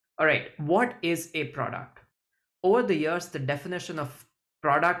All right, what is a product? Over the years, the definition of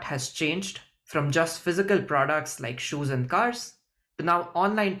product has changed from just physical products like shoes and cars to now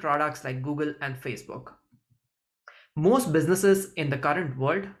online products like Google and Facebook. Most businesses in the current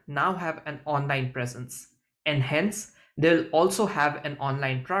world now have an online presence, and hence they'll also have an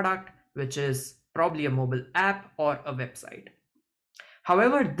online product, which is probably a mobile app or a website.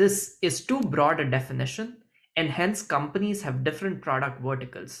 However, this is too broad a definition, and hence companies have different product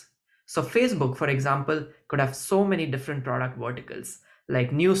verticals. So, Facebook, for example, could have so many different product verticals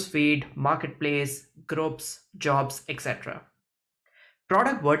like newsfeed, marketplace, groups, jobs, etc.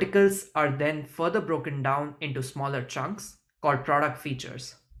 Product verticals are then further broken down into smaller chunks called product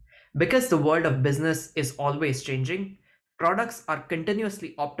features. Because the world of business is always changing, products are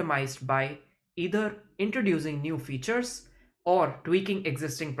continuously optimized by either introducing new features or tweaking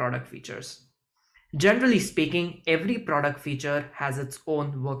existing product features. Generally speaking, every product feature has its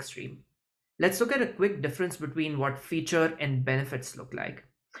own work stream. Let's look at a quick difference between what feature and benefits look like.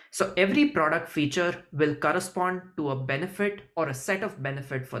 So every product feature will correspond to a benefit or a set of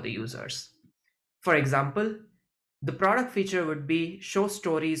benefit for the users. For example, the product feature would be show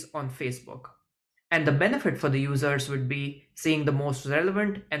stories on Facebook, and the benefit for the users would be seeing the most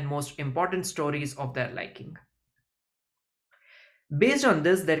relevant and most important stories of their liking. Based on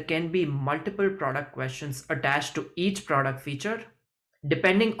this, there can be multiple product questions attached to each product feature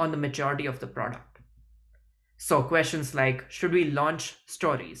depending on the maturity of the product. So questions like, should we launch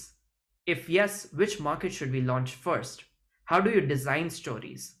stories? If yes, which market should we launch first? How do you design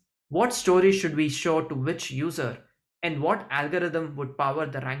stories? What stories should we show to which user? And what algorithm would power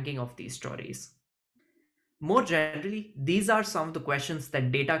the ranking of these stories? More generally, these are some of the questions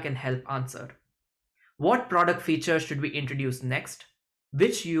that data can help answer. What product features should we introduce next?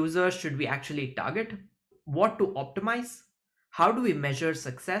 Which users should we actually target? What to optimize? How do we measure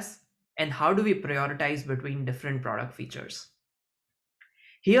success? And how do we prioritize between different product features?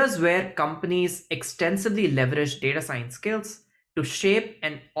 Here's where companies extensively leverage data science skills to shape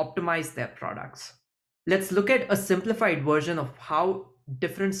and optimize their products. Let's look at a simplified version of how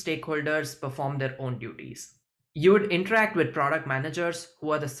different stakeholders perform their own duties. You would interact with product managers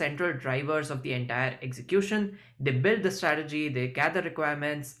who are the central drivers of the entire execution. They build the strategy, they gather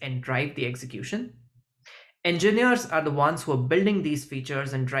requirements, and drive the execution. Engineers are the ones who are building these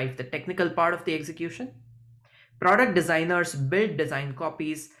features and drive the technical part of the execution. Product designers build design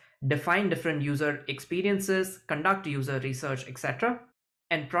copies, define different user experiences, conduct user research, etc.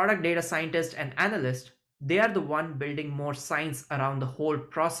 And product data scientists and analysts, they are the one building more science around the whole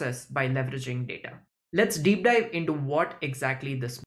process by leveraging data. Let's deep dive into what exactly this means.